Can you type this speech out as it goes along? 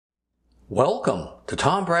Welcome to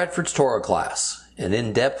Tom Bradford's Torah class, an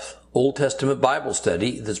in-depth Old Testament Bible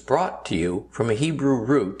study that's brought to you from a Hebrew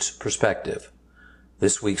roots perspective.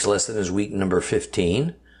 This week's lesson is week number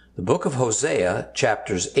 15, the book of Hosea,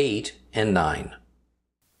 chapters 8 and 9.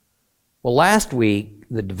 Well, last week,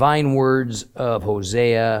 the divine words of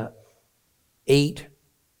Hosea 8,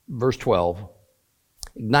 verse 12,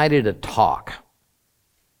 ignited a talk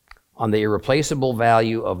on the irreplaceable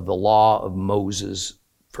value of the law of Moses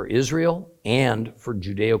for Israel and for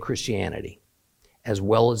Judeo-Christianity, as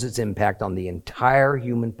well as its impact on the entire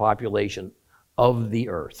human population of the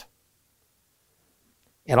earth.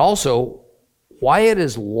 And also, why it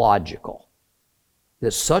is logical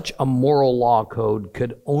that such a moral law code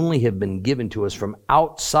could only have been given to us from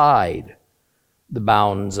outside the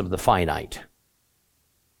bounds of the finite.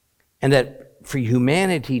 And that for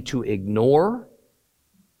humanity to ignore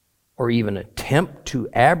or even attempt to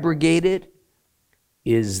abrogate it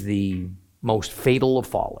is the most fatal of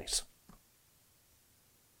follies.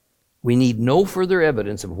 We need no further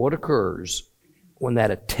evidence of what occurs when that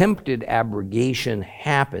attempted abrogation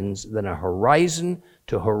happens than a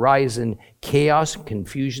horizon-to-horizon chaos and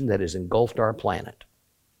confusion that has engulfed our planet,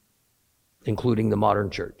 including the modern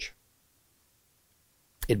church.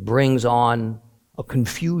 It brings on a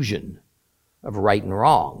confusion of right and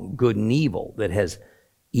wrong, good and evil, that has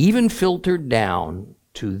even filtered down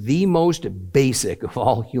to the most basic of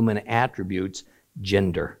all human attributes,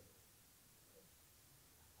 gender.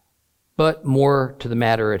 But more to the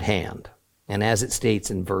matter at hand, and as it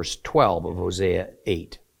states in verse 12 of Hosea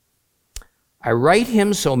 8, I write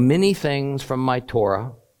him so many things from my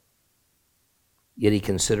Torah, yet he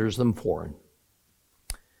considers them foreign.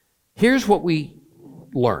 Here's what we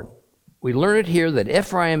learn. We learn it here that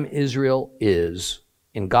Ephraim, Israel, is,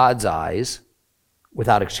 in God's eyes,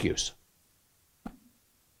 without excuse.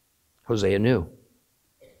 Hosea knew,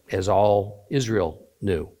 as all Israel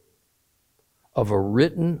knew, of a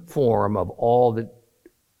written form of all that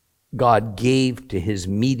God gave to his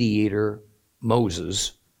mediator,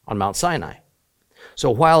 Moses, on Mount Sinai.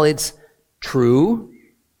 So while it's true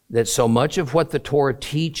that so much of what the Torah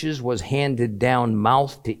teaches was handed down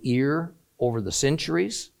mouth to ear over the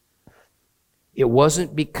centuries, it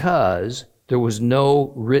wasn't because there was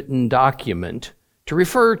no written document to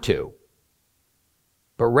refer to,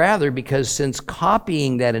 but rather because since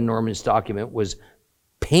copying that enormous document was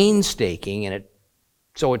painstaking, and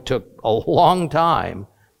so it took a long time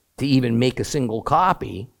to even make a single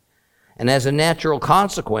copy, and as a natural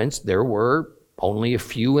consequence, there were only a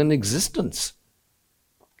few in existence.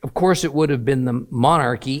 Of course, it would have been the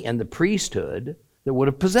monarchy and the priesthood that would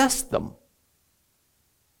have possessed them.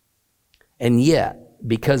 And yet,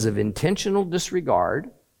 because of intentional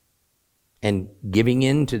disregard and giving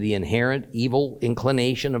in to the inherent evil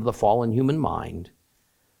inclination of the fallen human mind,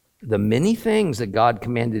 the many things that God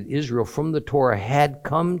commanded Israel from the Torah had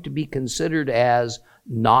come to be considered as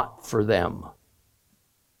not for them.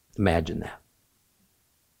 Imagine that.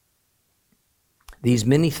 These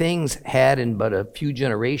many things had in but a few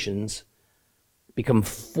generations become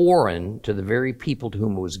foreign to the very people to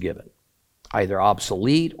whom it was given, either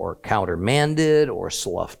obsolete or countermanded or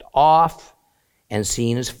sloughed off and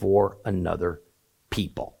seen as for another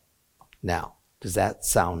people. Now, does that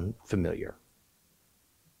sound familiar?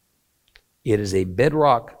 It is a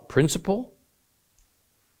bedrock principle.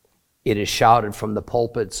 It is shouted from the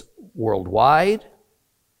pulpits worldwide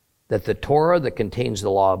that the Torah that contains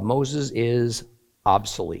the law of Moses is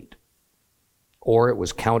obsolete, or it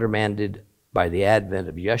was countermanded by the advent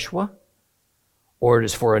of Yeshua, or it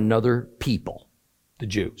is for another people, the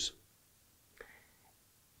Jews.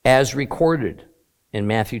 As recorded in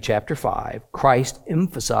Matthew chapter 5, Christ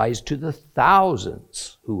emphasized to the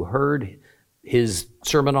thousands who heard his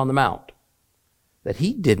Sermon on the Mount that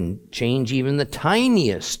he didn't change even the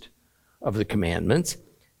tiniest of the commandments,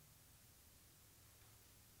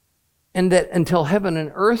 and that until heaven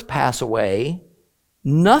and earth pass away,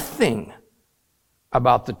 nothing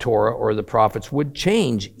about the Torah or the prophets would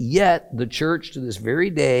change. Yet the church to this very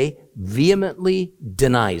day vehemently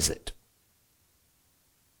denies it.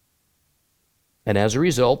 And as a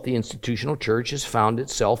result, the institutional church has found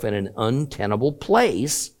itself in an untenable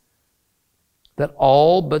place that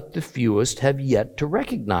all but the fewest have yet to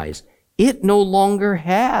recognize. It no longer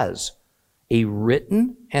has a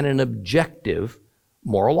written and an objective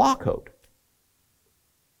moral law code.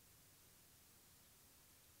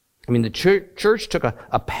 I mean, the church took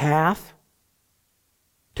a path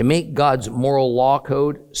to make God's moral law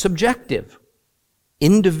code subjective,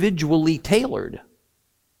 individually tailored.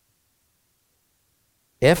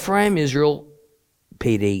 Ephraim, Israel,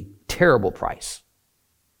 paid a terrible price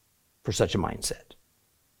for such a mindset.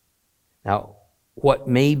 Now, what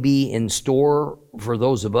may be in store for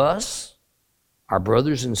those of us, our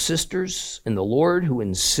brothers and sisters in the Lord who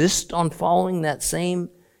insist on following that same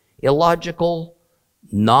illogical,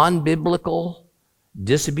 non-biblical,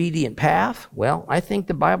 disobedient path, well, I think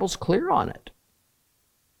the Bible's clear on it.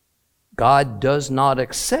 God does not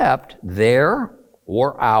accept their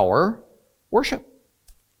or our worship.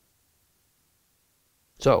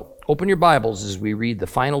 So, open your Bibles as we read the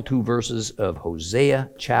final two verses of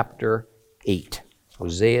Hosea chapter 8.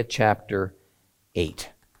 Hosea chapter 8.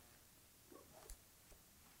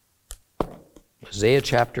 Hosea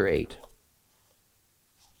chapter 8.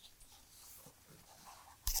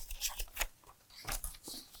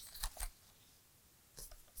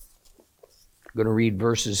 I'm going to read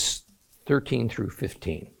verses 13 through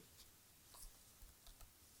 15.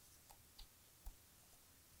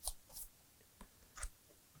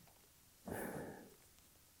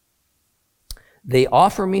 They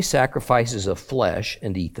offer me sacrifices of flesh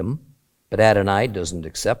and eat them, but Adonai doesn't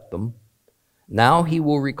accept them. Now he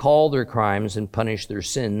will recall their crimes and punish their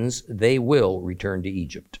sins. They will return to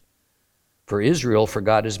Egypt. For Israel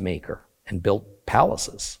forgot his maker and built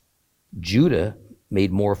palaces. Judah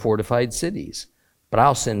made more fortified cities, but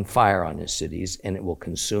I'll send fire on his cities, and it will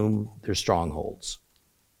consume their strongholds.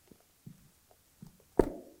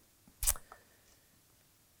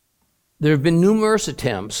 There have been numerous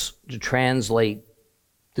attempts to translate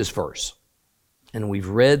this verse, and we've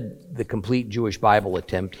read the complete Jewish Bible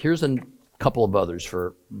attempt. Here's a couple of others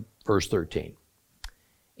for verse 13.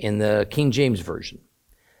 In the King James Version,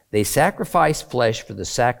 they sacrifice flesh for the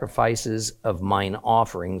sacrifices of mine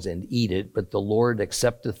offerings and eat it, but the Lord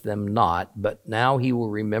accepteth them not. But now he will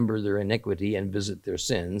remember their iniquity and visit their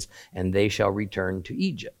sins, and they shall return to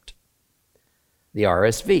Egypt. The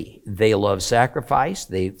RSV, they love sacrifice.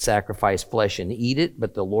 They sacrifice flesh and eat it,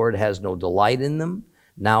 but the Lord has no delight in them.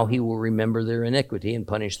 Now he will remember their iniquity and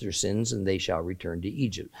punish their sins, and they shall return to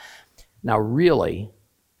Egypt. Now really,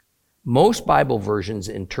 most Bible versions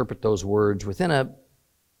interpret those words within a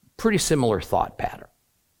pretty similar thought pattern.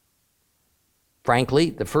 Frankly,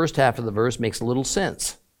 the first half of the verse makes a little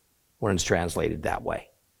sense when it's translated that way.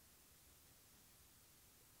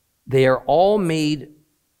 They are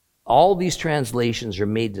all these translations are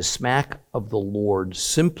made to smack of the Lord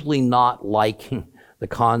simply not liking the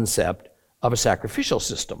concept of a sacrificial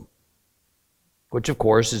system, which of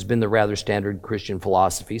course has been the rather standard Christian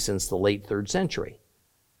philosophy since the late 3rd century.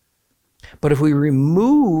 But if we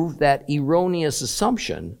remove that erroneous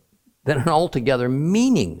assumption, then an altogether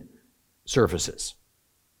meaning surfaces.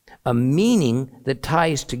 A meaning that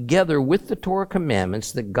ties together with the Torah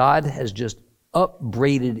commandments that God has just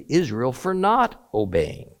upbraided Israel for not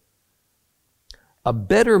obeying. A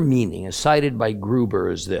better meaning, as cited by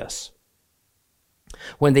Gruber, is this: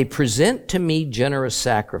 when they present to me generous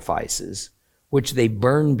sacrifices, which they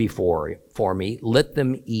burn for me, let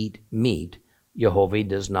them eat meat. Jehovah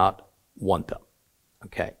does not want them.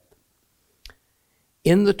 Okay.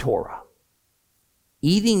 In the Torah,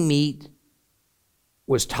 eating meat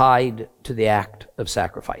was tied to the act of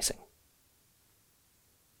sacrificing.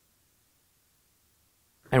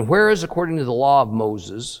 And whereas, according to the law of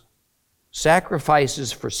Moses,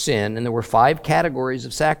 sacrifices for sin, and there were 5 categories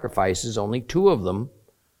of sacrifices, only 2 of them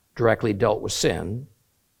directly dealt with sin,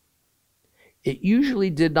 it usually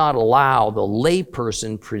did not allow the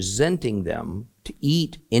layperson presenting them to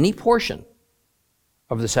eat any portion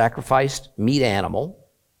of the sacrificed meat animal,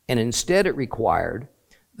 and instead it required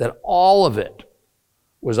that all of it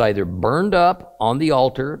was either burned up on the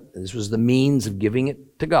altar, this was the means of giving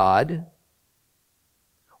it to God,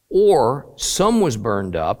 or some was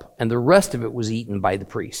burned up and the rest of it was eaten by the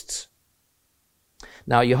priests.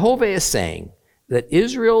 Now, Jehovah is saying that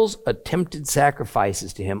Israel's attempted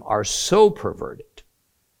sacrifices to him are so perverted,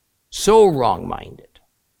 so wrong-minded,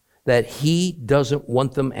 that he doesn't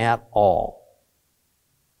want them at all.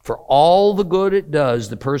 For all the good it does,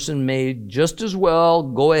 the person may just as well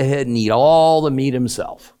go ahead and eat all the meat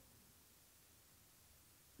himself.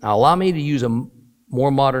 Now, allow me to use a more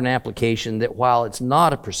modern application that, while it's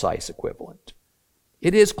not a precise equivalent,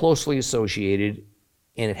 it is closely associated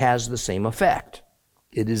and it has the same effect.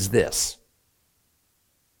 It is this: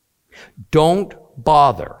 don't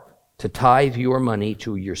bother to tithe your money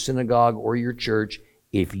to your synagogue or your church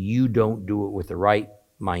if you don't do it with the right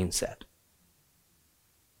mindset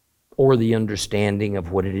or the understanding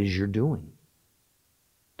of what it is you're doing.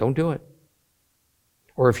 Don't do it.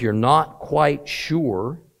 Or if you're not quite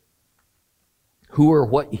sure who or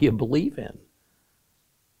what you believe in,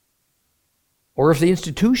 or if the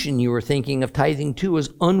institution you are thinking of tithing to is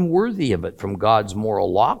unworthy of it from God's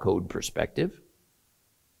moral law code perspective,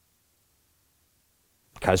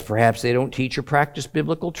 because perhaps they don't teach or practice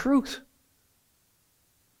biblical truth.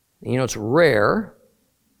 You know, it's rare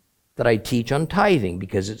that I teach on tithing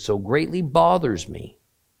because it so greatly bothers me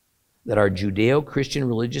that our Judeo-Christian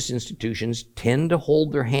religious institutions tend to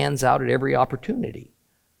hold their hands out at every opportunity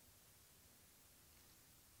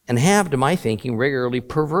and have, to my thinking, regularly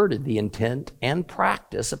perverted the intent and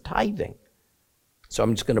practice of tithing. So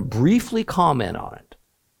I'm just going to briefly comment on it.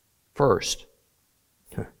 First,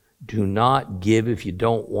 do not give if you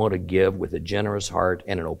don't want to give with a generous heart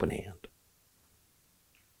and an open hand.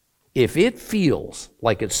 If it feels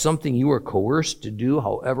like it's something you are coerced to do,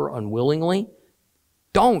 however unwillingly,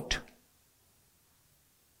 don't.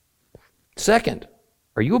 Second,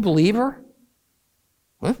 are you a believer?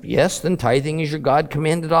 Well, if yes, then tithing is your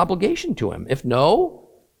God-commanded obligation to Him. If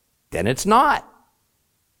no, then it's not.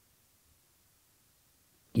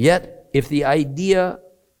 Yet, if the idea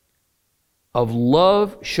of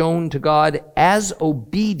love shown to God as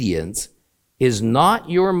obedience is not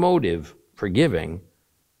your motive for giving,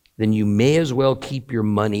 then you may as well keep your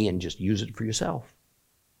money and just use it for yourself.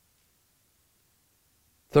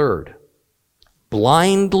 Third,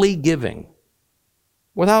 blindly giving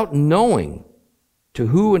without knowing to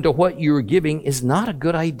who and to what you are giving is not a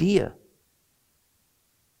good idea.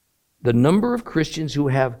 The number of Christians who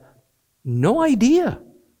have no idea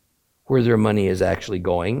where their money is actually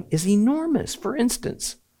going is enormous. For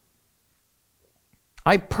instance,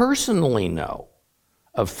 I personally know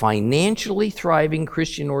of financially thriving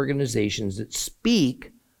Christian organizations that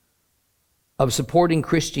speak of supporting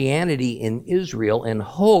Christianity in Israel in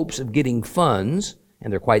hopes of getting funds,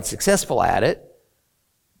 and they're quite successful at it,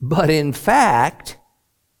 but in fact,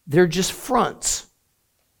 they're just fronts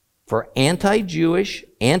for anti-Jewish,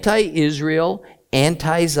 anti-Israel,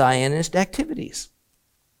 anti-Zionist activities.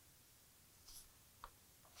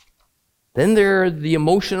 Then there are the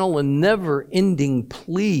emotional and never-ending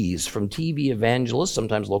pleas from TV evangelists,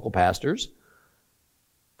 sometimes local pastors,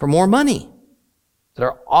 for more money that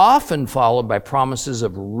are often followed by promises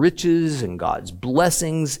of riches and God's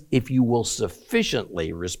blessings if you will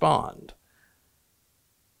sufficiently respond.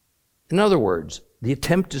 In other words, the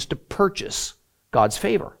attempt is to purchase God's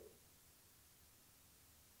favor.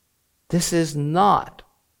 This is not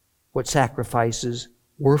what sacrifices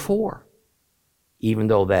were for, even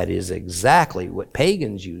though that is exactly what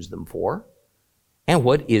pagans used them for and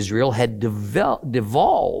what Israel had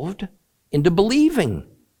devolved into believing.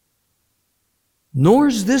 Nor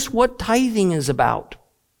is this what tithing is about.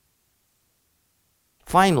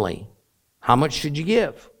 Finally, how much should you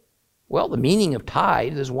give? Well, the meaning of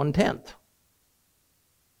tithe is 1/10.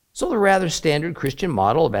 So the rather standard Christian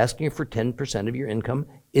model of asking for 10% of your income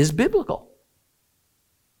is biblical.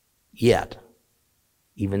 Yet,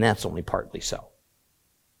 even that's only partly so.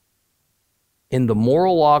 In the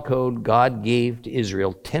moral law code God gave to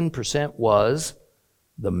Israel, 10% was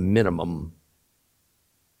the minimum.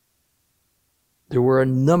 There were a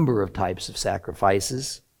number of types of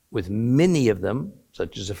sacrifices, with many of them,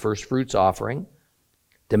 such as a first fruits offering,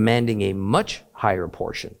 demanding a much higher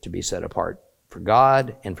portion to be set apart for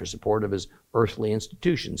God and for support of His earthly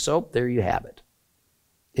institutions. So there you have it.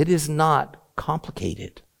 It is not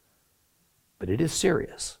complicated, but it is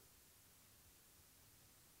serious.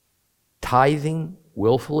 Tithing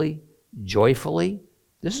willfully, joyfully,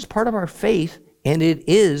 this is part of our faith, and it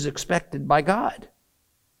is expected by God.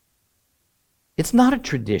 It's not a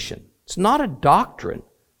tradition. It's not a doctrine.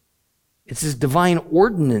 It's His divine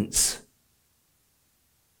ordinance.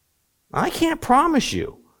 I can't promise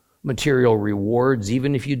you material rewards,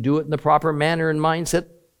 even if you do it in the proper manner and mindset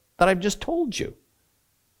that I've just told you.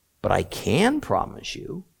 But I can promise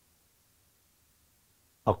you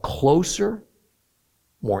a closer,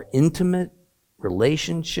 more intimate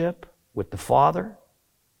relationship with the Father.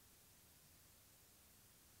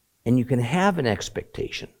 And you can have an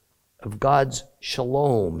expectation of God's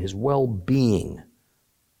shalom, His well-being,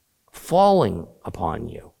 falling upon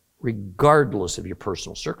you, regardless of your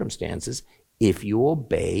personal circumstances, if you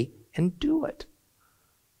obey and do it.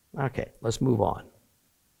 Okay, let's move on.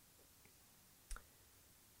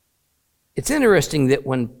 It's interesting that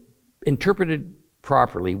when interpreted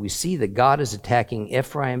properly, we see that God is attacking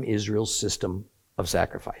Ephraim, Israel's system of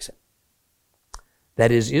sacrificing.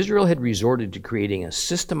 That is, Israel had resorted to creating a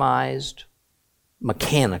systemized,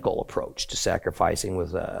 mechanical approach to sacrificing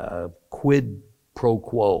with a quid pro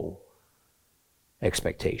quo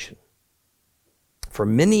expectation. For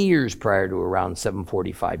many years prior to around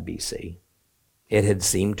 745 BC, it had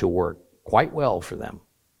seemed to work quite well for them.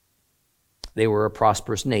 They were a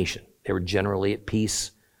prosperous nation. They were generally at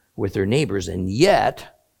peace with their neighbors, and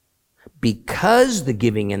yet, because the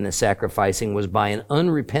giving and the sacrificing was by an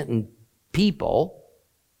unrepentant people,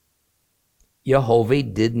 Jehovah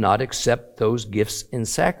did not accept those gifts and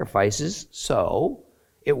sacrifices, so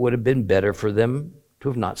it would have been better for them to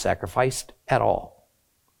have not sacrificed at all.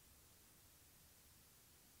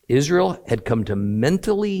 Israel had come to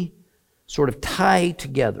mentally sort of tie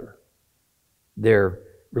together their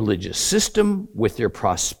religious system with their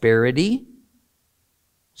prosperity,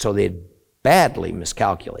 so they had badly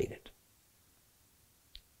miscalculated.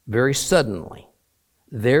 Very suddenly,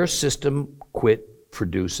 their system quit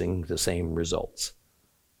producing the same results.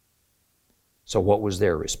 So what was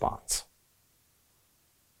their response?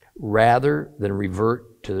 Rather than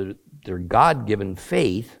revert to their God-given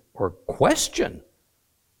faith or question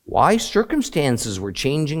why circumstances were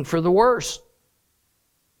changing for the worse,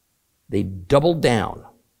 they doubled down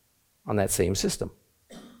on that same system.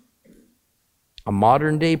 A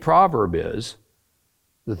modern-day proverb is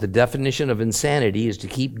that the definition of insanity is to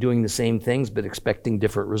keep doing the same things but expecting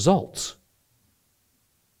different results.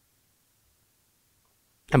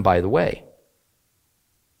 And by the way,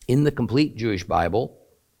 in the complete Jewish Bible,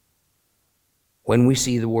 when we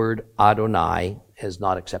see the word Adonai as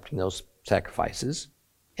not accepting those sacrifices,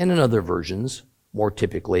 and in other versions, more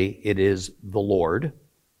typically, it is the Lord.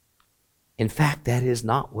 In fact, that is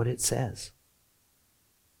not what it says.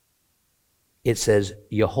 It says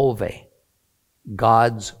Jehovah,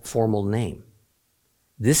 God's formal name.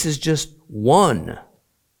 This is just one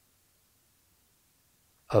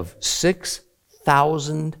of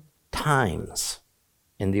 6,000 times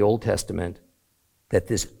in the Old Testament that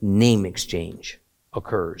this name exchange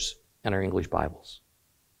occurs in our English Bibles.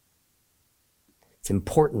 It's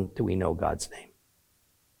important that we know God's name.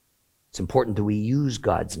 It's important that we use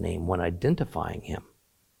God's name when identifying Him.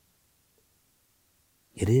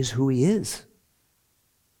 It is who He is.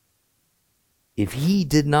 If He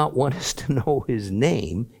did not want us to know His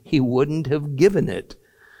name, He wouldn't have given it.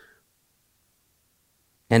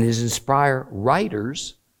 And His inspired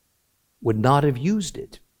writers would not have used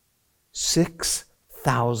it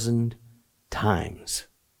 6,000 times.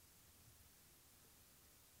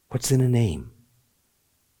 What's in a name?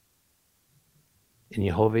 In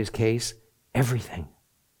Jehovah's case, everything.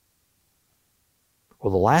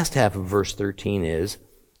 Well, the last half of verse 13 is,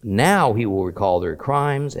 now He will recall their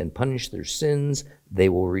crimes and punish their sins. They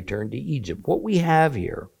will return to Egypt. What we have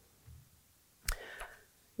here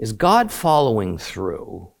is God following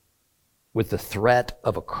through with the threat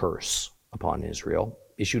of a curse upon Israel,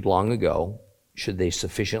 issued long ago, should they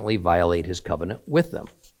sufficiently violate His covenant with them.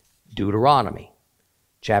 Deuteronomy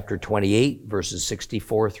chapter 28, verses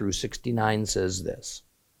 64 through 69 says this: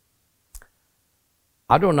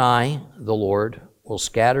 Adonai, the Lord, will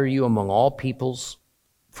scatter you among all peoples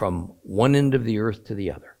from one end of the earth to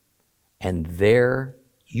the other, and there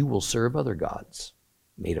you will serve other gods,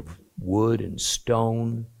 made of wood and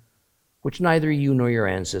stone, which neither you nor your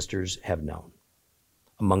ancestors have known.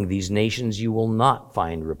 Among these nations you will not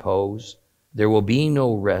find repose. There will be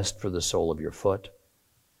no rest for the sole of your foot.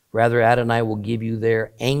 Rather, Adonai will give you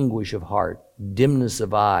there anguish of heart, dimness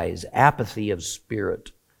of eyes, apathy of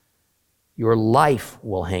spirit. Your life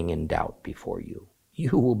will hang in doubt before you.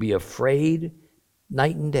 You will be afraid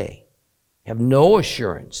night and day, have no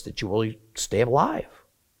assurance that you will stay alive.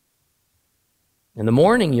 In the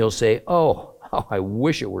morning you'll say, oh, how I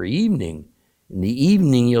wish it were evening. In the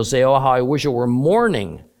evening you'll say, oh, how I wish it were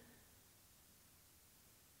morning.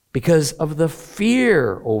 Because of the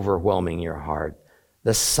fear overwhelming your heart,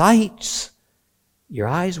 the sights your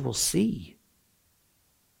eyes will see.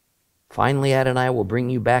 Finally, Adonai will bring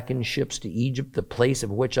you back in ships to Egypt, the place of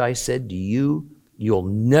which I said to you, you'll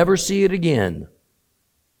never see it again.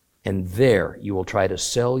 And there you will try to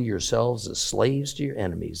sell yourselves as slaves to your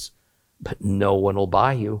enemies, but no one will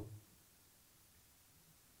buy you.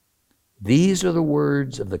 These are the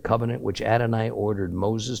words of the covenant which Adonai ordered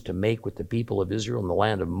Moses to make with the people of Israel in the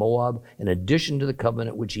land of Moab, in addition to the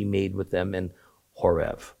covenant which he made with them in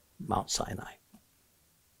Horeb, Mount Sinai.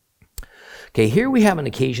 Okay, here we have an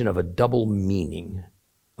occasion of a double meaning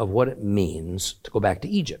of what it means to go back to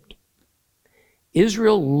Egypt.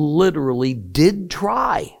 Israel literally did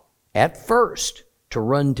try at first to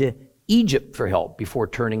run to Egypt for help before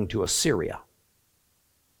turning to Assyria.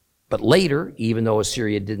 But later, even though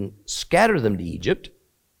Assyria didn't scatter them to Egypt,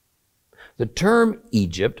 the term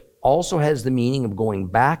Egypt also has the meaning of going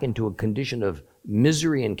back into a condition of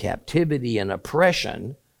misery and captivity and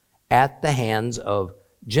oppression at the hands of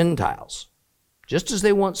Gentiles, just as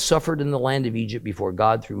they once suffered in the land of Egypt before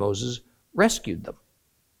God, through Moses, rescued them.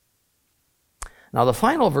 Now, the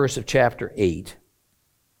final verse of chapter 8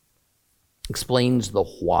 explains the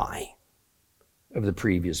why of the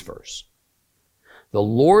previous verse. The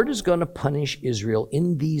Lord is going to punish Israel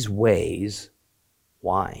in these ways.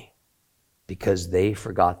 Why? because they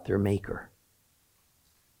forgot their Maker.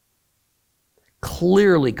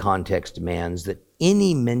 Clearly, context demands that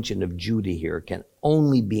any mention of Judah here can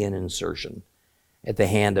only be an insertion at the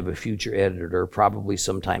hand of a future editor, probably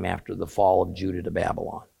sometime after the fall of Judah to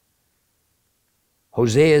Babylon.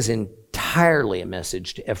 Hosea is entirely a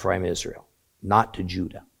message to Ephraim Israel, not to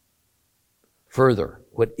Judah. Further,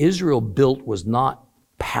 what Israel built was not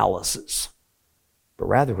palaces, but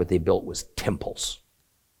rather what they built was temples.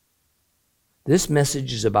 This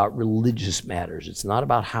message is about religious matters. It's not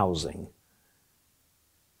about housing.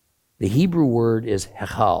 The Hebrew word is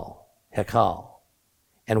hekal.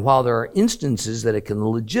 And while there are instances that it can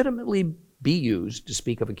legitimately be used to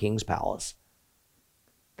speak of a king's palace,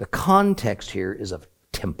 the context here is of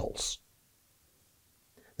temples.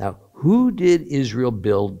 Now, who did Israel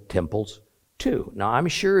build temples to? Now, I'm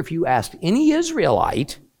sure if you asked any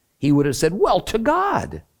Israelite, he would have said, well, to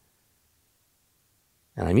God.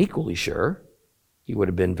 And I'm equally sure he would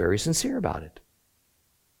have been very sincere about it.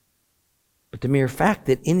 But the mere fact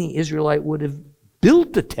that any Israelite would have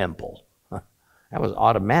built a temple, that was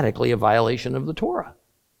automatically a violation of the Torah.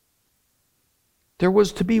 There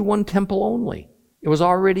was to be one temple only. It was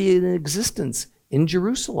already in existence in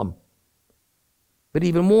Jerusalem. But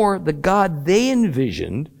even more, the God they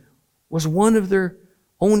envisioned was one of their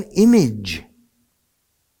own image,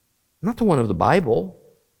 not the one of the Bible,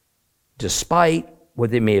 despite what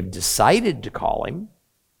they may have decided to call him.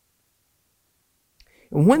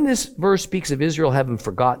 And when this verse speaks of Israel having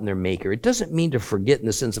forgotten their Maker, it doesn't mean to forget in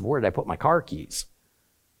the sense of where did I put my car keys.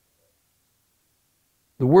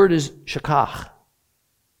 The word is shakach.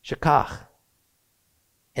 Shakach.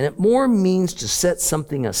 And it more means to set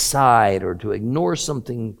something aside or to ignore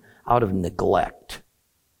something out of neglect.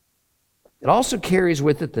 It also carries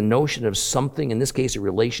with it the notion of something, in this case a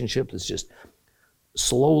relationship, that's just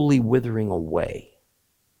slowly withering away.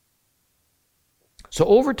 So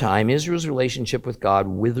over time, Israel's relationship with God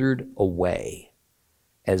withered away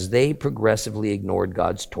as they progressively ignored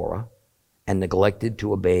God's Torah and neglected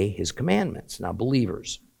to obey his commandments. Now,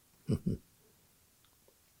 believers,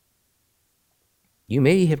 you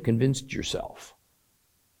may have convinced yourself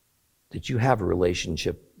that you have a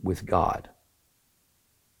relationship with God.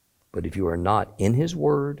 But if you are not in his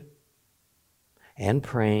word and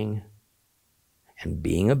praying and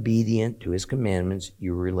being obedient to his commandments,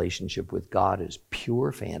 your relationship with God is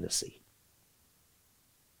pure fantasy.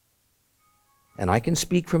 And I can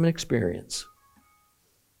speak from experience.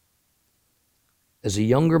 As a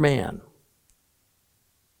younger man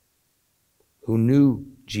who knew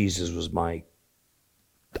Jesus was my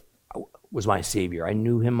Savior, I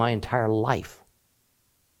knew him my entire life,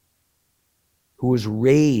 who was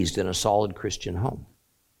raised in a solid Christian home,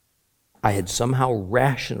 I had somehow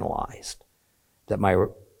rationalized that my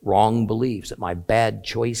wrong beliefs, that my bad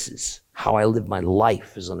choices, how I lived my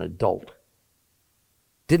life as an adult,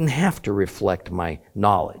 didn't have to reflect my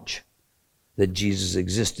knowledge that Jesus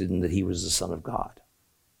existed and that he was the Son of God.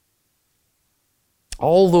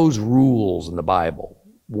 All those rules in the Bible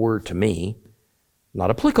were, to me, not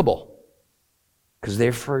applicable because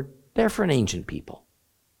they're for an ancient people.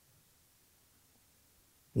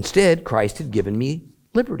 Instead, Christ had given me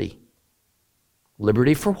liberty.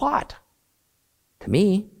 Liberty for what? To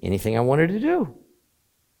me, anything I wanted to do.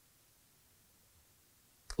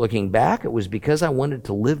 Looking back, it was because I wanted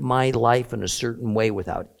to live my life in a certain way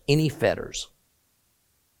without any fetters.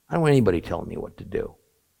 I don't want anybody telling me what to do.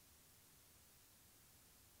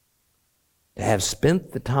 To have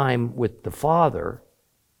spent the time with the Father,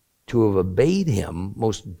 to have obeyed him,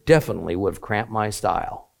 most definitely would have cramped my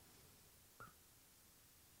style.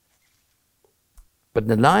 But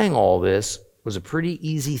denying all this was a pretty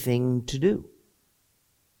easy thing to do.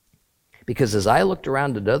 Because as I looked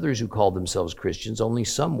around at others who called themselves Christians, only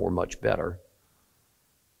some were much better.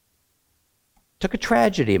 It took a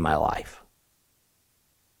tragedy in my life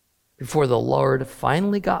before the Lord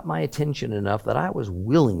finally got my attention enough that I was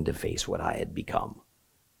willing to face what I had become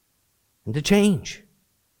and to change.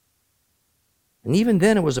 And even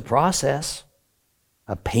then it was a process,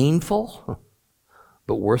 a painful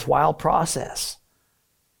but worthwhile process.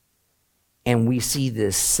 And we see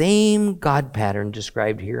this same God pattern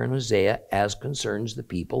described here in Hosea as concerns the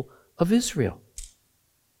people of Israel.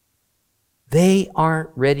 They aren't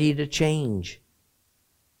ready to change.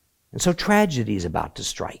 And so tragedy is about to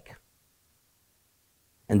strike.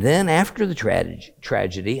 And then after the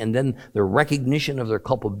tragedy and then the recognition of their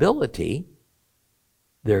culpability,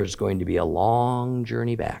 there's going to be a long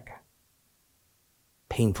journey back.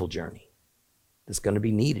 Painful journey that's going to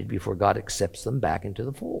be needed before God accepts them back into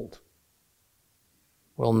the fold.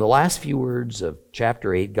 Well, in the last few words of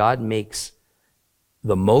chapter 8, God makes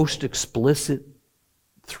the most explicit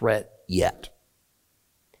threat yet.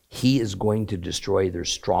 He is going to destroy their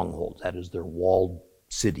strongholds, that is, their walled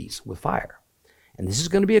cities, with fire. And this is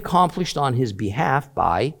going to be accomplished on his behalf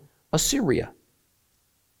by Assyria.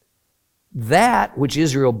 That which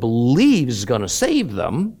Israel believes is going to save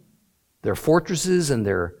them, their fortresses and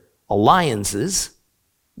their alliances,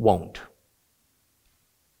 won't.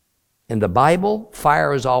 In the Bible,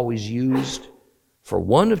 fire is always used for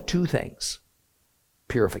one of two things: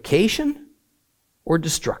 purification or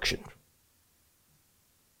destruction.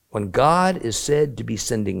 When God is said to be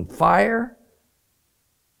sending fire,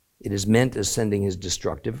 it is meant as sending his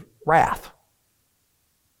destructive wrath.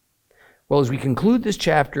 Well, as we conclude this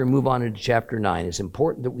chapter and move on into chapter 9, it's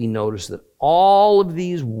important that we notice that all of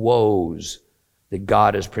these woes that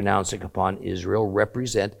God is pronouncing upon Israel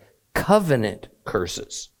represent covenant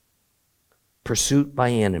curses. Pursuit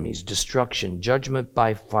by enemies, destruction, judgment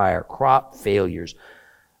by fire, crop failures,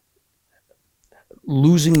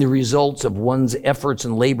 losing the results of one's efforts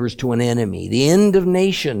and labors to an enemy, the end of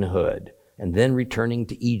nationhood, and then returning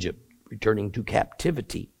to Egypt, returning to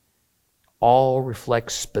captivity. All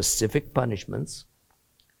reflect specific punishments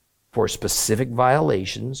for specific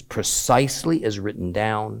violations, precisely as written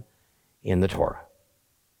down in the Torah.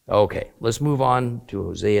 Okay, let's move on to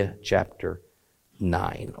Hosea chapter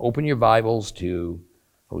 9. Open your Bibles to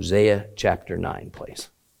Hosea chapter 9, please.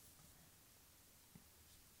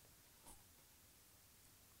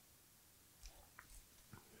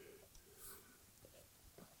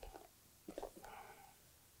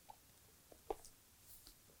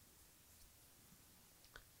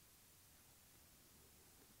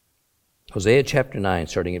 Hosea chapter 9,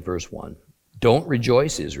 starting at verse 1. Don't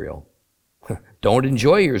rejoice, Israel. Don't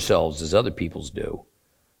enjoy yourselves as other peoples do,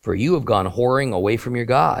 for you have gone whoring away from your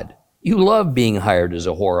God. You love being hired as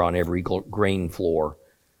a whore on every grain floor.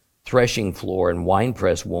 Threshing floor and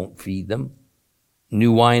winepress won't feed them.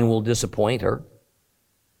 New wine will disappoint her.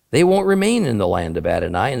 They won't remain in the land of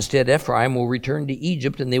Adonai. Instead, Ephraim will return to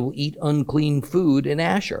Egypt, and they will eat unclean food in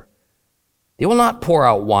Asher. They will not pour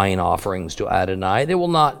out wine offerings to Adonai. They will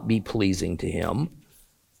not be pleasing to him.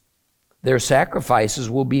 Their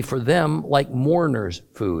sacrifices will be for them like mourners'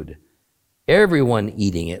 food. Everyone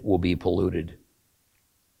eating it will be polluted.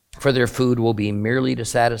 For their food will be merely to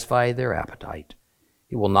satisfy their appetite.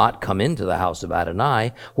 It will not come into the house of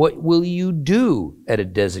Adonai. What will you do at a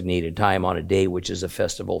designated time on a day which is a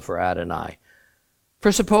festival for Adonai?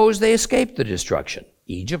 For suppose they escape the destruction.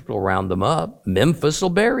 Egypt will round them up. Memphis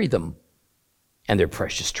will bury them. And their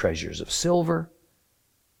precious treasures of silver,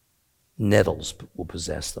 nettles will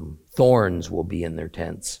possess them. Thorns will be in their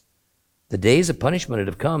tents. The days of punishment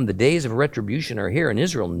have come. The days of retribution are here, and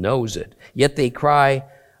Israel knows it. Yet they cry,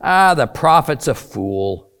 the prophet's a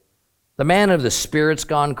fool. The man of the Spirit's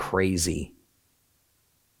gone crazy.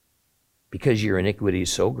 Because your iniquity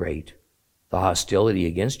is so great, the hostility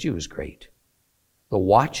against you is great. The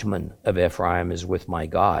watchman of Ephraim is with my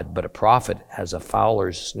God, but a prophet has a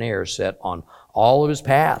fowler's snare set on all of his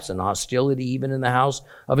paths, and hostility even in the house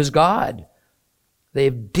of his God. They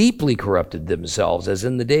have deeply corrupted themselves, as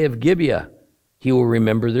in the day of Gibeah. He will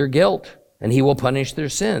remember their guilt, and he will punish their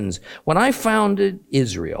sins. When I founded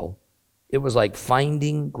Israel, it was like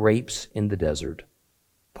finding grapes in the desert.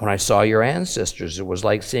 When I saw your ancestors, it was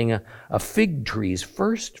like seeing a fig tree's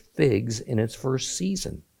first figs in its first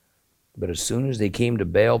season. But as soon as they came to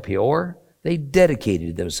Baal Peor, they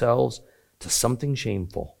dedicated themselves to something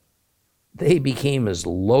shameful. They became as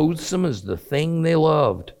loathsome as the thing they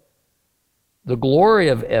loved. The glory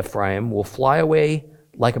of Ephraim will fly away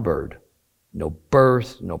like a bird. No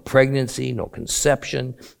birth, no pregnancy, no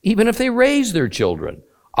conception. Even if they raise their children,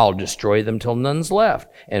 I'll destroy them till none's left,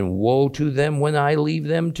 and woe to them when I leave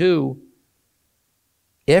them too.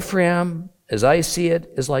 Ephraim, as I see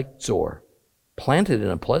it, is like Zor, planted in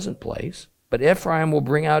a pleasant place, but Ephraim will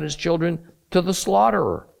bring out his children to the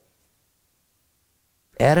slaughterer.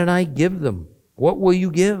 Adonai, give them. What will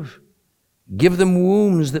you give? Give them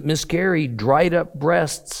wombs that miscarry, dried up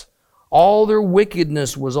breasts. All their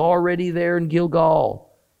wickedness was already there in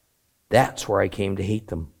Gilgal. That's where I came to hate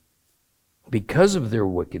them. Because of their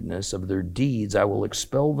wickedness, of their deeds, I will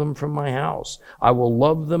expel them from my house. I will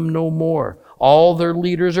love them no more. All their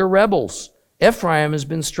leaders are rebels. Ephraim has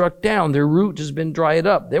been struck down. Their root has been dried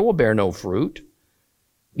up. They will bear no fruit.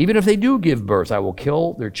 Even if they do give birth, I will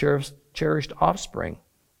kill their cherished offspring.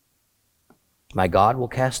 My God will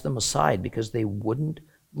cast them aside because they wouldn't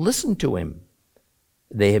listen to him.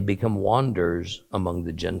 They have become wanderers among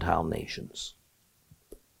the Gentile nations.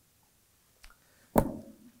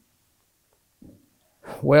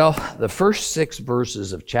 Well, the first 6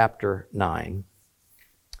 verses of chapter 9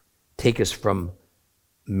 take us from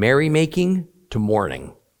merrymaking to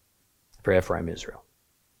mourning for Ephraim, Israel.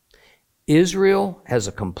 Israel has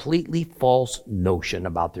a completely false notion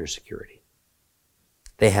about their security.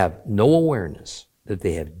 They have no awareness that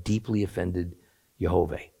they have deeply offended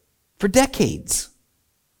Jehovah for decades,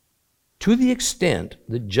 to the extent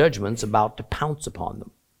that judgment's about to pounce upon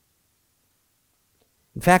them.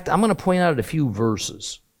 In fact, I'm going to point out a few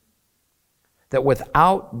verses that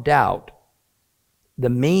without doubt, the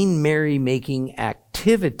main merrymaking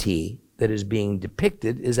activity that is being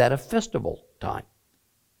depicted is at a festival time.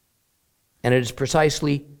 And it is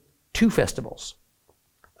precisely two festivals,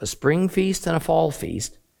 a spring feast and a fall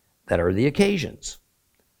feast, that are the occasions.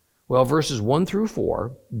 Well, verses 1 through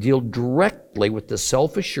 4 deal directly with the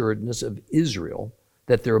self-assuredness of Israel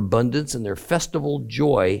that their abundance and their festival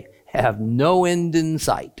joy have no end in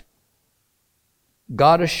sight.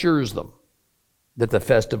 God assures them that the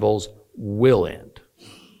festivals will end,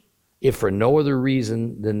 if for no other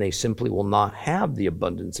reason than they simply will not have the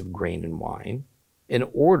abundance of grain and wine in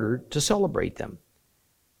order to celebrate them.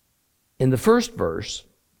 In the first verse,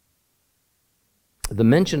 the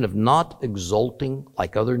mention of not exulting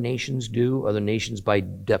like other nations do, other nations by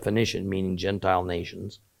definition, meaning Gentile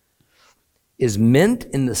nations, is meant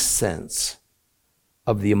in the sense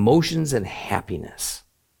of the emotions and happiness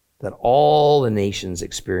that all the nations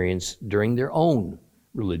experience during their own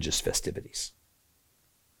religious festivities.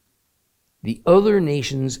 The other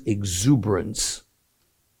nations' exuberance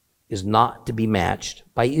is not to be matched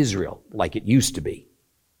by Israel like it used to be,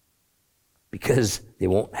 because they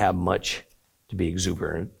won't have much to be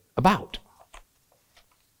exuberant about.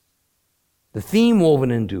 The theme woven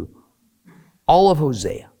into all of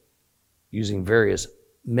Hosea, using various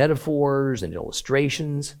metaphors and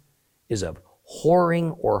illustrations, is of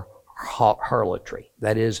whoring or harlotry.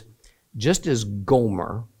 That is, just as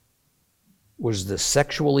Gomer was the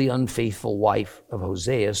sexually unfaithful wife of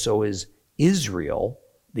Hosea, so is Israel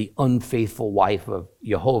the unfaithful wife of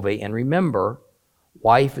Jehovah. And remember,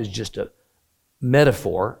 wife is just a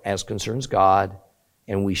metaphor as concerns God,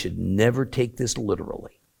 and we should never take this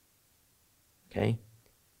literally. Okay?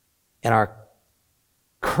 In our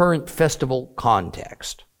current festival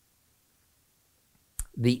context,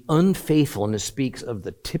 the unfaithfulness speaks of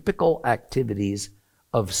the typical activities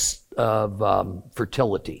of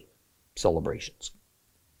fertility celebrations.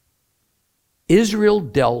 Israel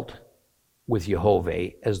dealt with Jehovah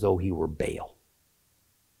as though he were Baal.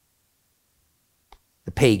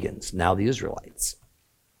 The pagans, now the Israelites,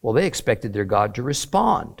 well, they expected their God to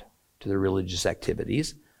respond to their religious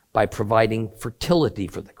activities by providing fertility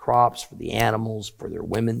for the crops, for the animals, for their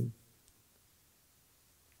women.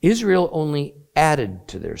 Israel only added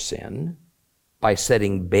to their sin by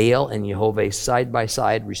setting Baal and Jehovah side by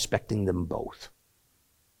side, respecting them both.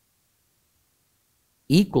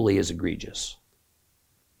 Equally as egregious,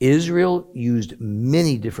 Israel used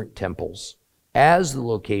many different temples as the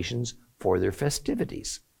locations for their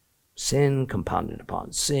festivities. Sin compounded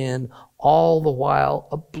upon sin, all the while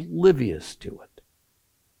oblivious to it.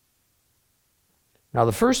 Now,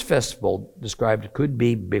 the first festival described could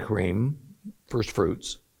be Bichrim, first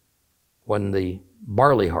fruits, when the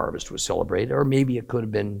barley harvest was celebrated, or maybe it could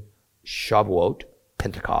have been Shavuot,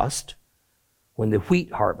 Pentecost, when the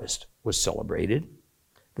wheat harvest was celebrated.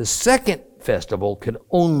 The second festival could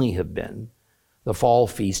only have been the fall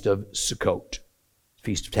feast of Sukkot,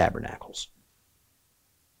 Feast of Tabernacles.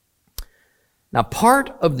 Now,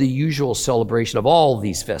 part of the usual celebration of all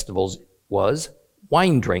these festivals was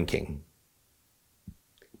wine drinking.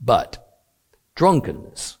 But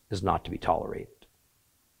drunkenness is not to be tolerated.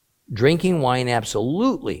 Drinking wine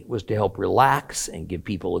absolutely was to help relax and give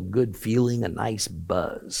people a good feeling, a nice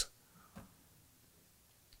buzz.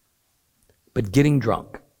 But getting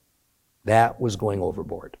drunk, that was going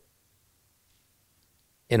overboard.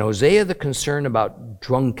 In Hosea, the concern about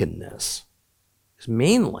drunkenness is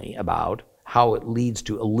mainly about how it leads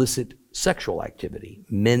to illicit sexual activity,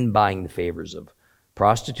 men buying the favors of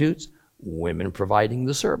prostitutes, women providing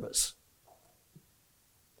the service.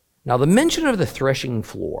 Now, the mention of the threshing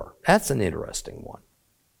floor, that's an interesting one.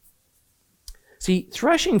 See,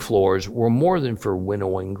 threshing floors were more than for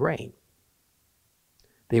winnowing grain.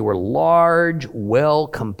 They were large,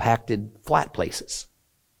 well-compacted flat places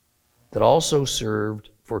that also served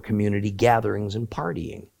for community gatherings and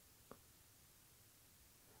partying.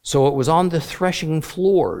 So it was on the threshing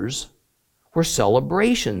floors where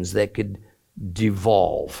celebrations that could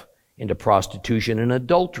devolve into prostitution and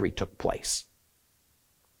adultery took place.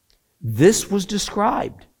 This was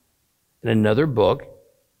described in another book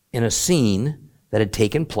in a scene that had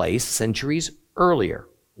taken place centuries earlier,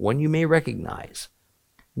 one you may recognize.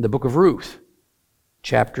 In the book of Ruth,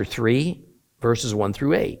 chapter 3, verses 1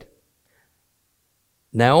 through 8.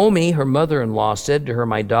 Naomi, her mother-in-law, said to her,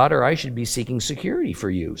 "My daughter, I should be seeking security for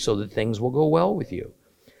you so that things will go well with you.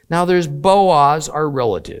 Now there's Boaz, our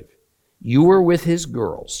relative. You were with his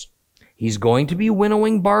girls. He's going to be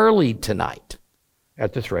winnowing barley tonight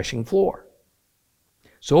at the threshing floor.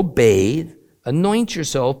 So bathe, anoint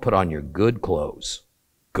yourself, put on your good clothes.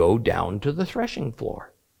 Go down to the threshing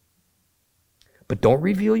floor. But don't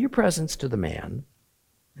reveal your presence to the man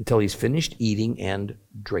until he's finished eating and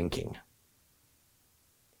drinking.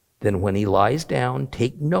 Then when he lies down,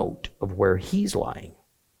 take note of where he's lying.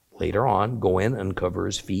 Later on, go in, uncover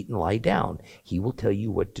his feet, and lie down. He will tell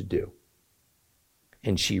you what to do."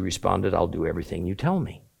 And she responded, "I'll do everything you tell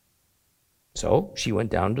me." So she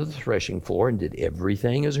went down to the threshing floor and did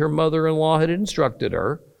everything as her mother-in-law had instructed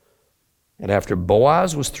her. And after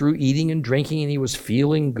Boaz was through eating and drinking and he was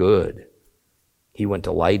feeling good, he went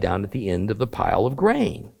to lie down at the end of the pile of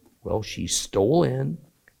grain. Well, she stole in,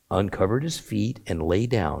 uncovered his feet, and lay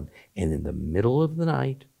down. And in the middle of the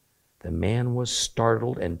night, the man was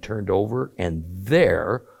startled and turned over, and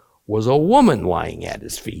there was a woman lying at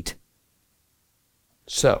his feet.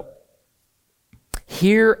 So,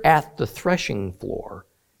 here at the threshing floor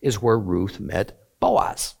is where Ruth met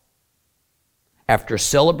Boaz. After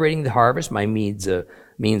celebrating the harvest by means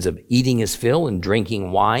of eating his fill and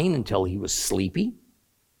drinking wine until he was sleepy,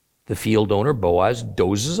 the field owner Boaz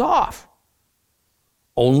dozes off,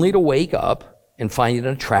 only to wake up and find an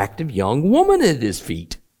attractive young woman at his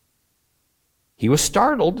feet. He was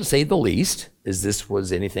startled, to say the least, as this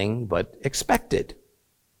was anything but expected.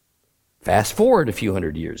 Fast forward a few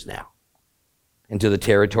hundred years now into the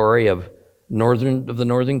territory of the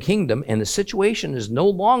northern kingdom, and the situation is no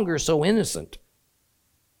longer so innocent.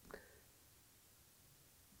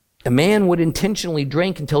 A man would intentionally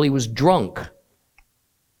drink until he was drunk.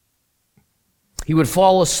 He would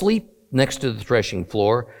fall asleep next to the threshing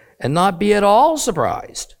floor and not be at all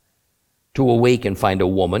surprised to awake and find a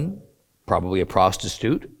woman, probably a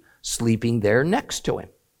prostitute, sleeping there next to him.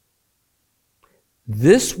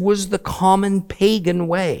 This was the common pagan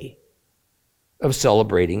way of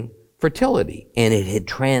celebrating fertility, and it had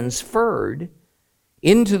transferred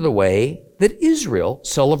into the way that Israel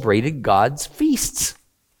celebrated God's feasts.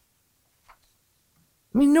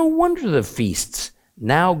 I mean, no wonder the feasts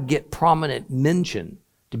now get prominent mention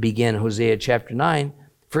to begin Hosea chapter 9,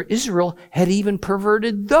 for Israel had even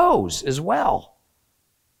perverted those as well.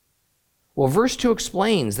 Well, verse 2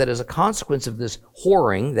 explains that as a consequence of this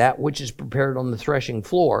whoring, that which is prepared on the threshing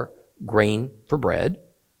floor, grain for bread,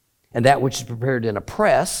 and that which is prepared in a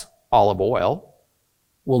press, olive oil,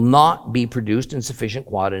 will not be produced in sufficient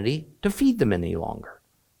quantity to feed them any longer.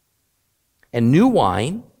 And new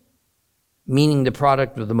wine, meaning the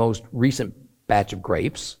product of the most recent batch of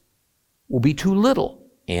grapes, will be too little,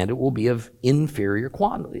 and it will be of inferior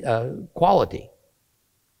quality.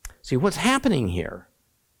 See, what's happening here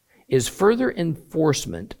is further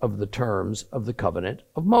enforcement of the terms of the covenant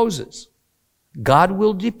of Moses. God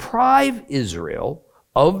will deprive Israel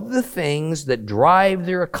of the things that drive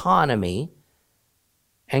their economy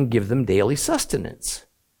and give them daily sustenance.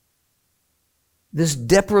 This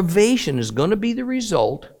deprivation is going to be the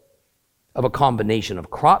result of a combination of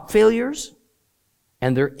crop failures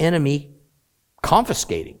and their enemy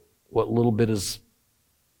confiscating what little bit is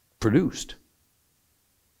produced.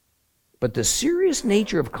 But the serious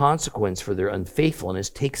nature of consequence for their unfaithfulness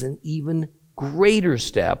takes an even greater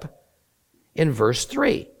step in verse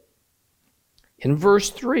 3. In verse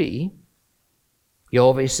 3,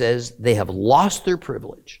 Yahweh says they have lost their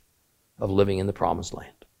privilege of living in the promised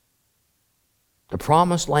land. The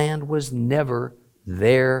promised land was never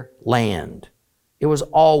their land. It was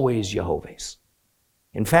always Jehovah's.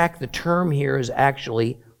 In fact, the term here is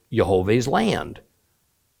actually Jehovah's land,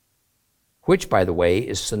 which, by the way,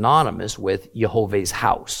 is synonymous with Jehovah's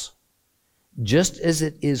house. Just as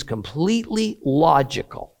it is completely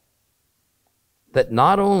logical that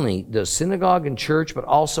not only the synagogue and church, but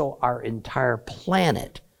also our entire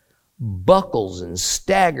planet buckles and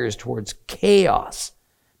staggers towards chaos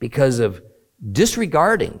because of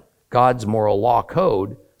disregarding God's moral law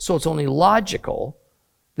code, so it's only logical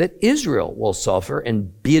that Israel will suffer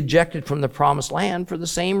and be ejected from the promised land for the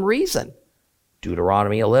same reason.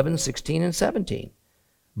 Deuteronomy 11, 16, and 17.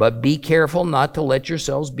 But be careful not to let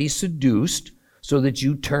yourselves be seduced so that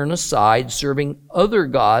you turn aside serving other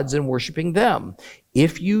gods and worshiping them.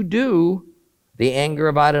 If you do, the anger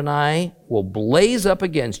of Adonai will blaze up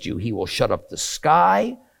against you. He will shut up the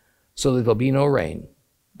sky so that there'll be no rain.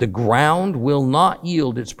 The ground will not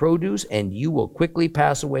yield its produce, and you will quickly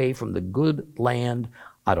pass away from the good land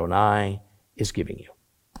Adonai is giving you.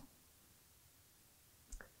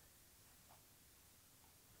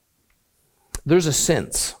 There's a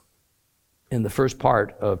sense in the first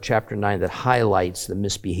part of chapter 9 that highlights the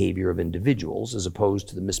misbehavior of individuals as opposed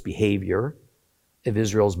to the misbehavior of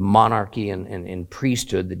Israel's monarchy and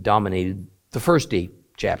priesthood that dominated the first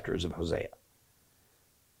 8 chapters of Hosea.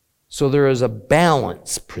 So there is a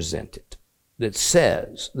balance presented that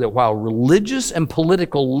says that while religious and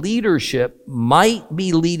political leadership might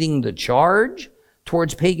be leading the charge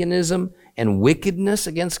towards paganism and wickedness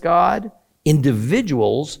against God,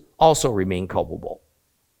 individuals also remain culpable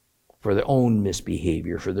for their own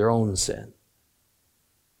misbehavior, for their own sin.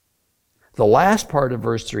 The last part of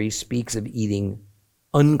verse 3 speaks of eating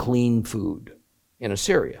unclean food in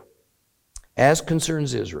Assyria, as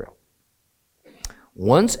concerns Israel.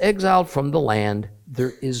 Once exiled from the land,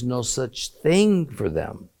 there is no such thing for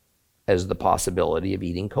them as the possibility of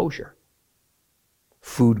eating kosher.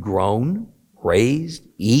 Food grown, raised,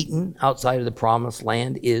 eaten outside of the promised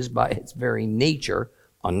land is, by its very nature,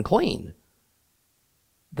 unclean.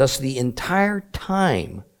 Thus, the entire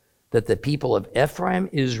time that the people of Ephraim,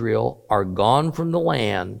 Israel, are gone from the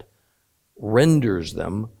land renders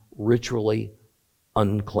them ritually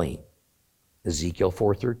unclean. Ezekiel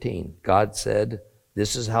 4:13, God said,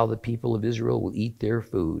 "This is how the people of Israel will eat their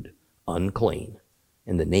food, unclean,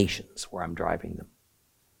 in the nations where I'm driving them."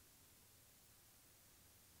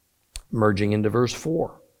 Merging into verse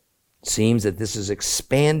 4, it seems that this is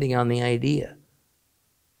expanding on the idea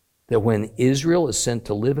that when Israel is sent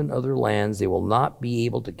to live in other lands, they will not be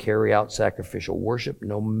able to carry out sacrificial worship,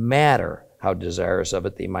 no matter how desirous of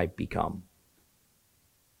it they might become.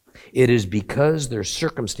 It is because their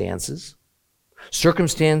circumstances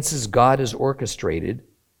God has orchestrated,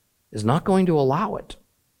 is not going to allow it.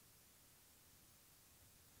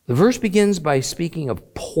 The verse begins by speaking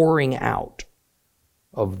of pouring out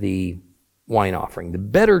of the wine offering. The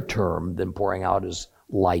better term than pouring out is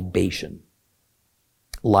libation.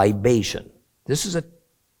 Libation. This is a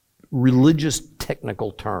religious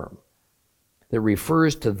technical term that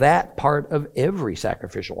refers to that part of every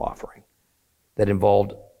sacrificial offering that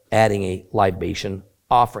involved adding a libation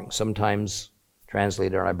offering, sometimes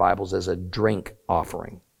translated in our Bibles as a drink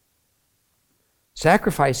offering.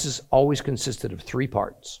 Sacrifices always consisted of 3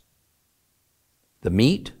 parts: the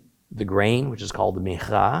meat, the grain, which is called the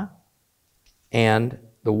micha, and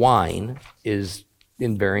the wine is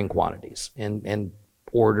in varying quantities and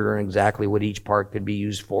order and exactly what each part could be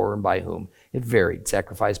used for and by whom. It varied,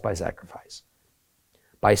 sacrifice by sacrifice.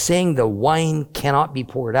 By saying the wine cannot be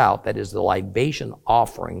poured out, that is, the libation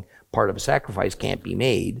offering part of a sacrifice can't be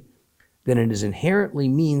made, then it is inherently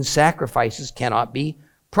means sacrifices cannot be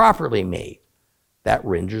properly made. That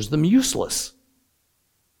renders them useless.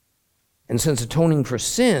 And since atoning for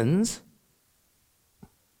sins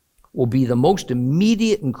will be the most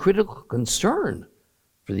immediate and critical concern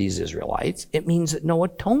for these Israelites, it means that no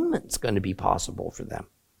atonement is going to be possible for them.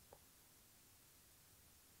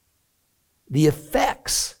 The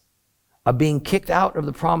effects of being kicked out of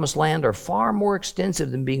the promised land are far more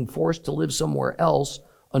extensive than being forced to live somewhere else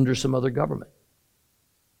under some other government.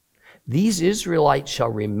 These Israelites shall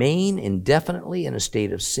remain indefinitely in a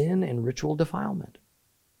state of sin and ritual defilement.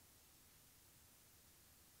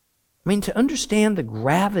 I mean, to understand the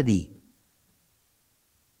gravity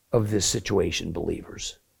of this situation,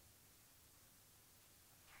 believers,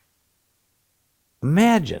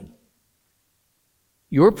 imagine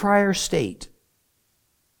your prior state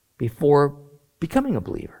before becoming a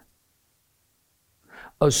believer.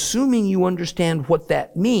 Assuming you understand what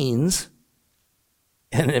that means,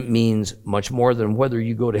 and it means much more than whether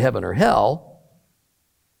you go to heaven or hell,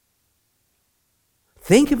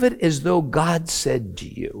 think of it as though God said to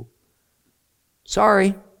you,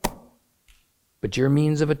 "Sorry, but your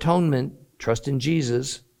means of atonement, trust in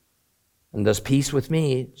Jesus, and thus peace with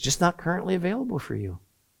me, it's just not currently available for you."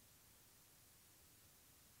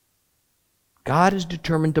 God is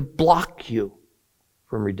determined to block you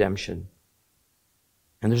from redemption,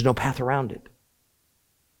 and there's no path around it.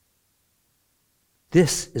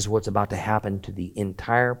 This is what's about to happen to the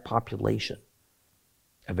entire population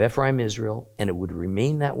of Ephraim, Israel, and it would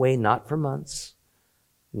remain that way not for months,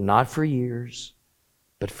 not for years,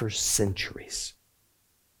 but for centuries.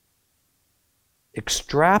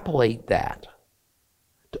 Extrapolate that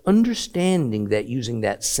to understanding that using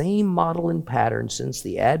that same model and pattern since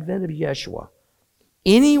the advent of Yeshua,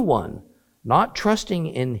 anyone not trusting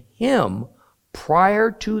in Him prior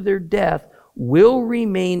to their death will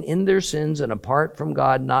remain in their sins and apart from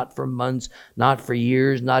God, not for months, not for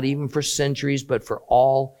years, not even for centuries, but for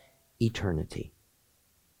all eternity.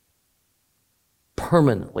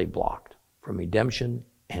 Permanently blocked from redemption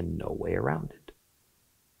and no way around it.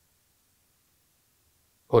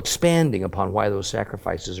 expanding upon why those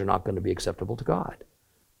sacrifices are not going to be acceptable to God.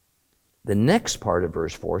 The next part of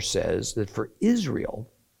verse 4 says that for Israel,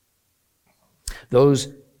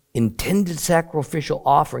 those intended sacrificial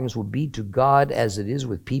offerings will be to God as it is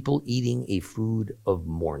with people eating a food of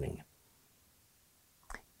mourning.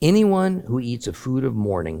 Anyone who eats a food of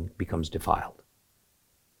mourning becomes defiled.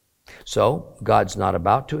 So God's not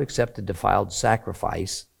about to accept a defiled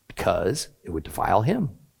sacrifice because it would defile him.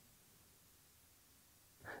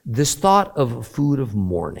 This thought of a food of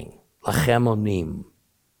mourning, lachem onim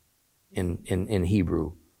in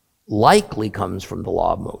Hebrew, likely comes from the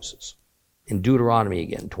law of Moses. In Deuteronomy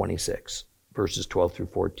again, 26, verses 12 through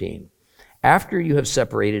 14. After you have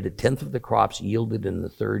separated a tenth of the crops yielded in the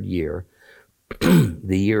third year,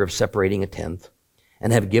 the year of separating a tenth,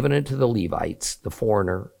 and have given it to the Levites, the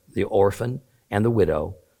foreigner, the orphan, and the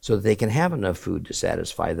widow, so that they can have enough food to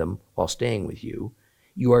satisfy them while staying with you,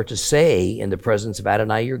 you are to say in the presence of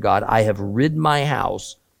Adonai your God, I have rid my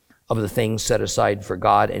house of the things set aside for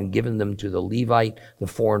God and given them to the Levite, the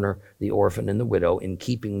foreigner, the orphan, and the widow, in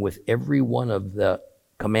keeping with every one of the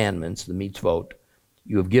commandments, the mitzvot,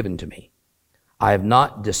 you have given to me. I have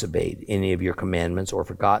not disobeyed any of your commandments or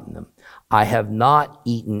forgotten them. I have not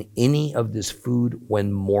eaten any of this food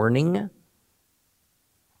when mourning.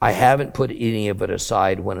 I haven't put any of it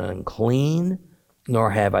aside when unclean,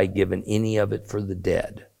 nor have I given any of it for the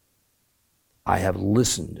dead. I have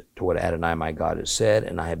listened to what Adonai my God has said,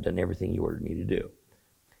 and I have done everything you ordered me to do.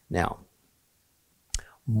 Now,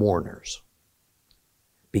 mourners,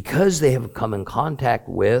 because they have come in contact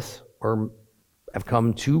with or have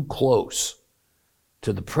come too close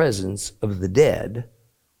to the presence of the dead,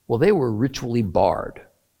 well, they were ritually barred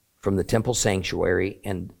from the temple sanctuary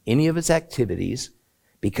and any of its activities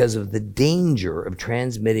because of the danger of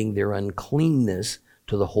transmitting their uncleanness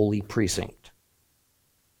to the holy precinct.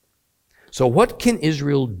 So what can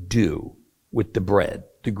Israel do with the bread,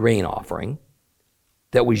 the grain offering,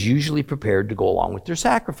 that was usually prepared to go along with their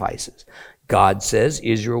sacrifices? God says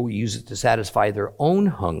Israel will use it to satisfy their own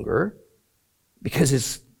hunger because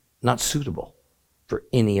it's not suitable for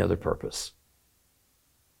any other purpose.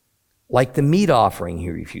 Like the meat offering he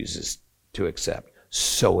refuses to accept,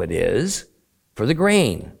 so it is for the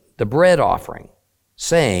grain, the bread offering,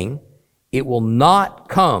 saying it will not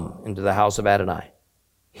come into the house of Adonai.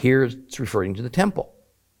 Here it's referring to the temple,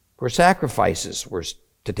 where sacrifices were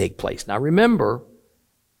to take place. Now remember,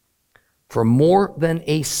 for more than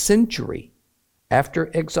a century after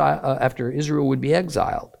Israel would be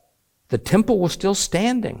exiled, the temple was still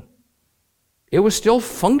standing. It was still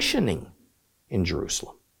functioning in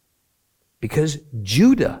Jerusalem because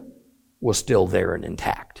Judah was still there and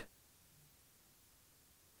intact.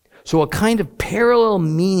 So a kind of parallel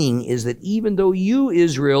meaning is that even though you,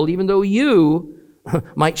 Israel, even though you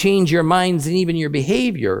might change your minds and even your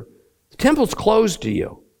behavior, the temple's closed to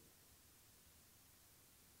you.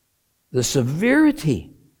 The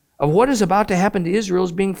severity of what is about to happen to Israel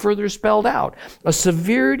is being further spelled out. A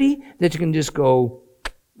severity that you can just go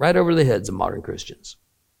right over the heads of modern Christians.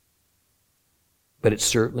 But it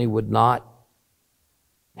certainly would not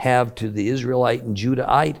have to the Israelite and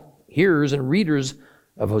Judahite hearers and readers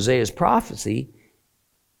of Hosea's prophecy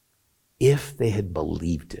if they had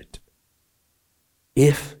believed it.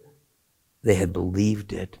 If they had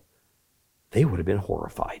believed it, they would have been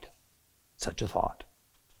horrified. Such a thought.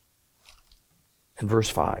 In verse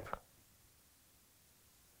 5.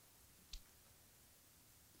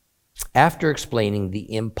 After explaining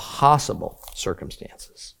the impossible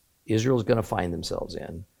circumstances Israel is going to find themselves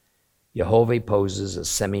in, Yehovah poses a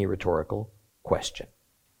semi-rhetorical question.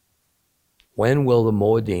 When will the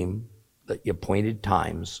Moedim, the appointed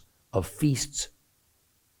times of feasts,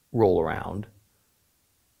 roll around?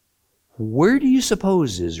 Where do you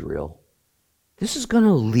suppose, Israel, this is going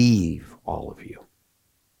to leave all of you?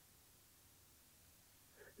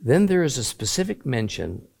 Then there is a specific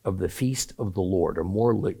mention of the feast of the Lord, or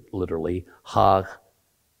more literally, Hag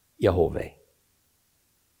Yehovah,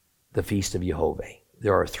 the feast of Yehovah.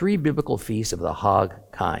 There are 3 biblical feasts of the Hag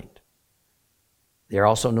kind. They are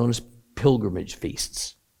also known as pilgrimage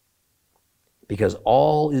feasts, because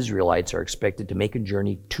all Israelites are expected to make a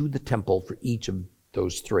journey to the temple for each of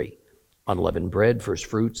those 3. Unleavened bread, first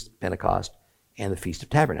fruits, Pentecost, and the Feast of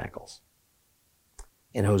Tabernacles.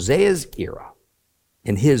 In Hosea's era,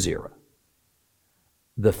 in his era,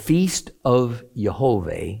 the Feast of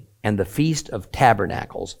Yehovah and the Feast of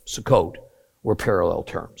Tabernacles, Sukkot, were parallel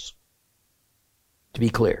terms. To be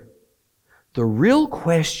clear, the real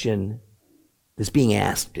question that's being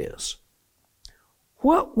asked is,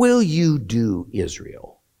 what will you do,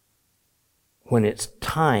 Israel, when it's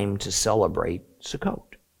time to celebrate Sukkot?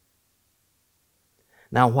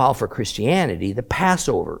 Now, while for Christianity, the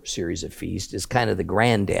Passover series of feasts is kind of the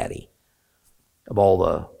granddaddy of all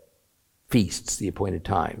the feasts, the appointed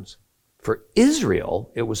times, for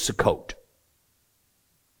Israel, it was Sukkot.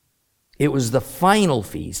 It was the final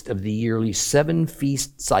feast of the yearly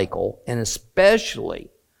 7-feast cycle, and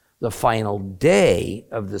especially the final day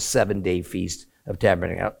of the 7-day feast of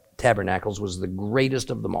Tabernacles was the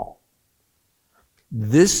greatest of them all.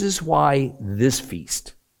 This is why this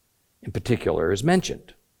feast in particular is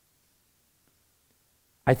mentioned.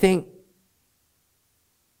 I think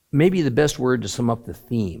maybe the best word to sum up the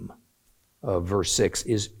theme of verse 6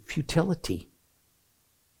 is futility.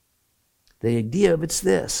 The idea of it's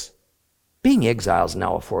this: being exiled is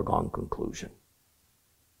now a foregone conclusion.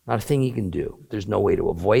 Not a thing you can do. There's no way to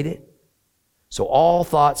avoid it. So all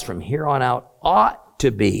thoughts from here on out ought to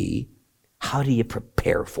be, how do you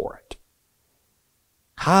prepare for it?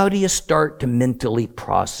 How do you start to mentally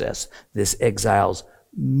process this exile's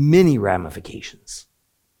many ramifications?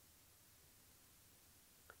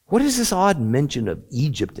 What is this odd mention of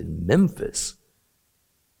Egypt and Memphis?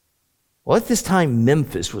 Well, at this time,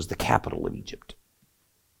 Memphis was the capital of Egypt.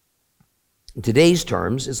 In today's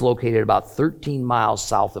terms, it's located about 13 miles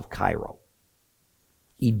south of Cairo.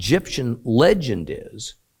 Egyptian legend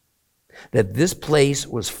is that this place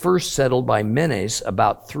was first settled by Menes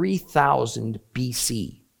about 3000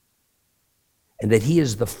 BC, and that he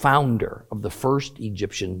is the founder of the first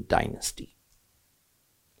Egyptian dynasty.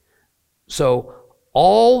 So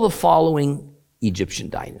all the following Egyptian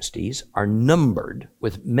dynasties are numbered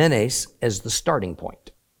with Menes as the starting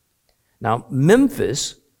point. Now,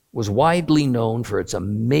 Memphis was widely known for its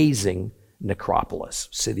amazing necropolis,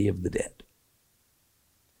 city of the dead.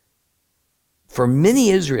 For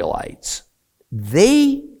many Israelites,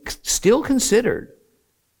 they still considered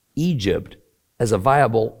Egypt as a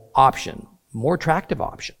viable option, more attractive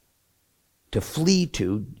option to flee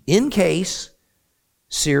to in case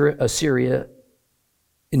Assyria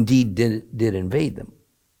indeed did invade them.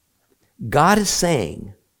 God is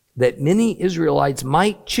saying that many Israelites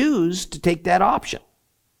might choose to take that option.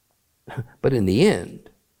 But in the end,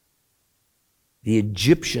 the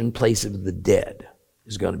Egyptian place of the dead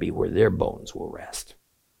is going to be where their bones will rest.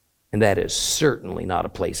 And that is certainly not a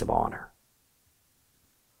place of honor.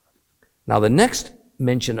 Now, the next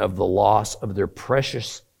mention of the loss of their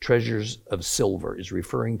precious treasures of silver is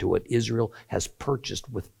referring to what Israel has purchased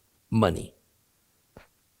with money.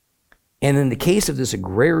 And in the case of this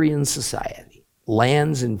agrarian society,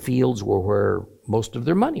 lands and fields were where most of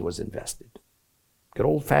their money was invested. Good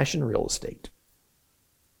old-fashioned real estate.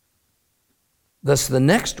 Thus, the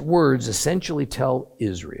next words essentially tell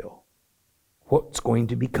Israel what's going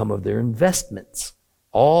to become of their investments,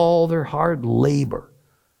 all their hard labor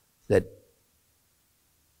that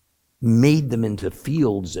made them into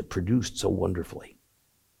fields that produced so wonderfully.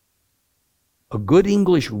 A good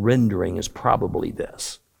English rendering is probably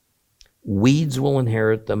this: weeds will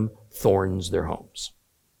inherit them, thorns their homes.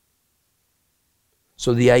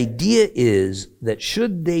 So the idea is that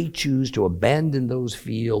should they choose to abandon those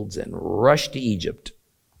fields and rush to Egypt,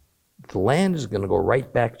 the land is going to go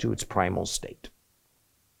right back to its primal state.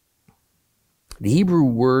 The Hebrew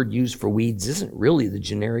word used for weeds isn't really the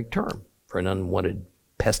generic term for an unwanted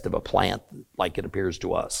pest of a plant like it appears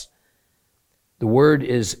to us. The word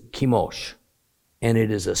is chemosh, and it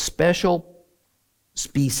is a special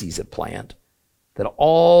species of plant that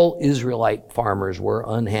all Israelite farmers were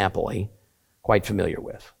unhappily quite familiar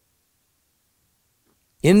with.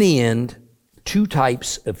 In the end, two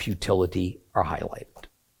types of futility are highlighted.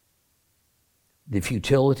 The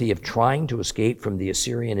futility of trying to escape from the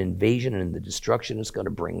Assyrian invasion and the destruction it's going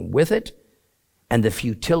to bring with it, and the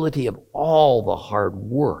futility of all the hard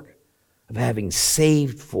work of having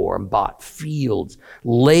saved for and bought fields,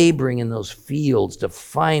 laboring in those fields to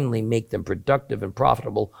finally make them productive and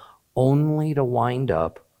profitable, only to wind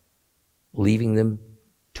up leaving them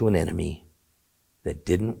to an enemy that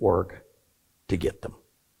didn't work to get them.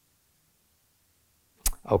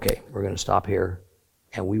 Okay, we're going to stop here,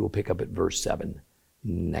 and we will pick up at verse 7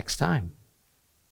 next time.